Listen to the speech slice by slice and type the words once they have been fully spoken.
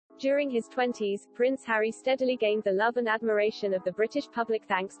During his 20s, Prince Harry steadily gained the love and admiration of the British public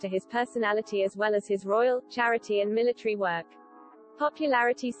thanks to his personality as well as his royal, charity and military work.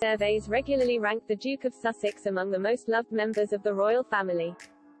 Popularity surveys regularly ranked the Duke of Sussex among the most loved members of the royal family.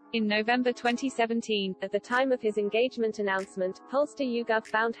 In November 2017, at the time of his engagement announcement, pollster YouGov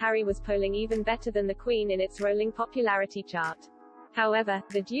found Harry was polling even better than the Queen in its rolling popularity chart. However,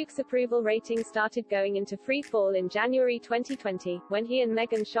 the Duke's approval rating started going into free fall in January 2020, when he and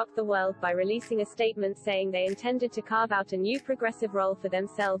Meghan shocked the world by releasing a statement saying they intended to carve out a new progressive role for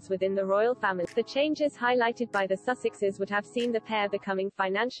themselves within the royal family. The changes highlighted by the Sussexes would have seen the pair becoming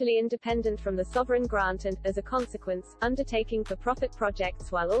financially independent from the sovereign grant and, as a consequence, undertaking for-profit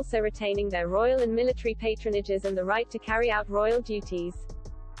projects while also retaining their royal and military patronages and the right to carry out royal duties.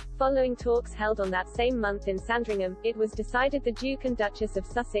 Following talks held on that same month in Sandringham, it was decided the Duke and Duchess of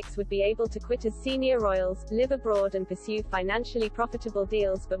Sussex would be able to quit as senior royals, live abroad and pursue financially profitable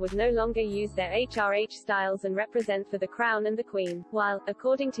deals but would no longer use their HRH styles and represent for the Crown and the Queen. While,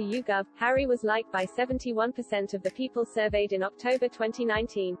 according to YouGov, Harry was liked by 71% of the people surveyed in October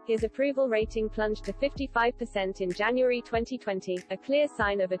 2019, his approval rating plunged to 55% in January 2020, a clear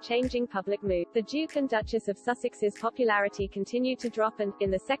sign of a changing public mood. The Duke and Duchess of Sussex's popularity continued to drop and,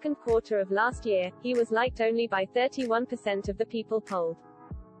 in the second quarter of last year, he was liked only by 31% of the people polled.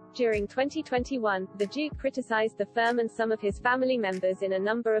 During 2021, the Duke criticized the firm and some of his family members in a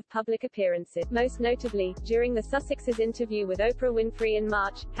number of public appearances. Most notably, during the Sussexes' interview with Oprah Winfrey in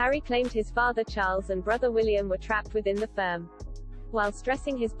March, Harry claimed his father Charles and brother William were trapped within the firm. While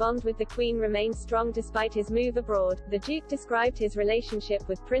stressing his bond with the Queen remained strong despite his move abroad, the Duke described his relationship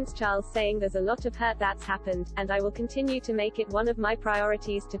with Prince Charles saying, "There's a lot of hurt that's happened, and I will continue to make it one of my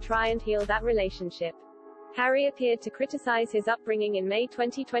priorities to try and heal that relationship." Harry appeared to criticize his upbringing in May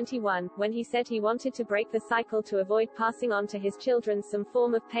 2021, when he said he wanted to break the cycle to avoid passing on to his children some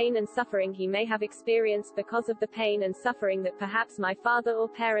form of pain and suffering he may have experienced because of the pain and suffering that perhaps my father or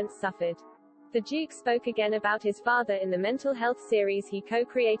parents suffered. The Duke spoke again about his father in the mental health series he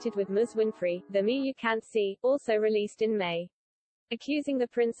co-created with Ms. Winfrey, The Me You Can't See, also released in May. Accusing the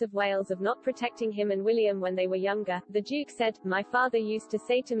Prince of Wales of not protecting him and William when they were younger, the Duke said, "My father used to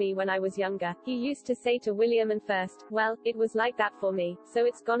say to me when I was younger, he used to say to William and first, well, it was like that for me, so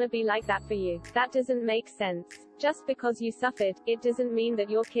it's gonna be like that for you. That doesn't make sense. Just because you suffered, it doesn't mean that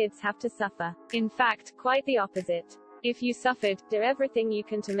your kids have to suffer. In fact, quite the opposite. If you suffered, do everything you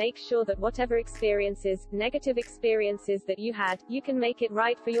can to make sure that whatever experiences, negative experiences that you had, you can make it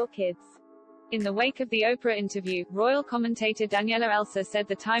right for your kids." In the wake of the Oprah interview, royal commentator Daniela Elsa said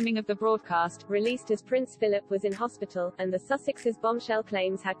the timing of the broadcast, released as Prince Philip was in hospital, and the Sussexes' bombshell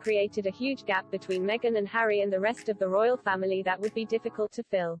claims had created a huge gap between Meghan and Harry and the rest of the royal family that would be difficult to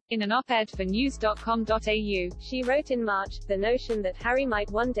fill. In an op-ed for news.com.au, she wrote in March, "The notion that Harry might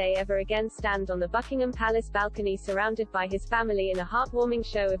one day ever again stand on the Buckingham Palace balcony surrounded by his family in a heartwarming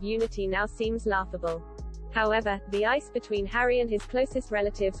show of unity now seems laughable." However, the ice between Harry and his closest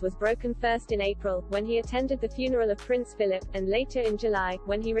relatives was broken first in April, when he attended the funeral of Prince Philip, and later in July,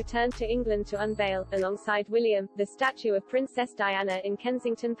 when he returned to England to unveil, alongside William, the statue of Princess Diana in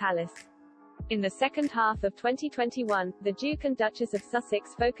Kensington Palace. In the second half of 2021, the Duke and Duchess of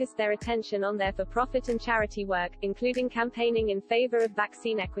Sussex focused their attention on their for-profit and charity work, including campaigning in favour of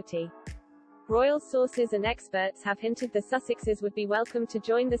vaccine equity. Royal sources and experts have hinted the Sussexes would be welcome to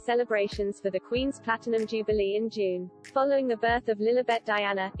join the celebrations for the Queen's Platinum Jubilee in June. Following the birth of Lilibet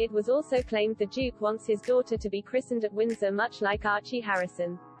Diana, it was also claimed the Duke wants his daughter to be christened at Windsor much like Archie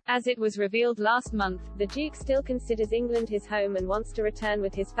Harrison. As it was revealed last month, the Duke still considers England his home and wants to return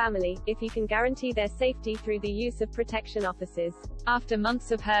with his family, if he can guarantee their safety through the use of protection officers. After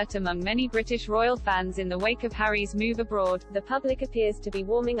months of hurt among many British royal fans in the wake of Harry's move abroad, the public appears to be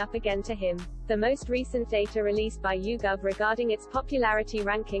warming up again to him. The most recent data released by YouGov regarding its popularity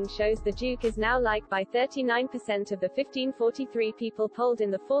ranking shows the Duke is now liked by 39% of the 1543 people polled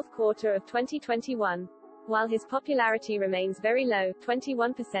in the fourth quarter of 2021. While his popularity remains very low,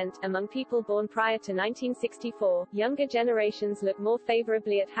 21%, among people born prior to 1964, younger generations look more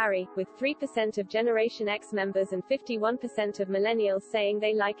favorably at Harry, with 3% of Generation X members and 51% of millennials saying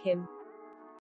they like him.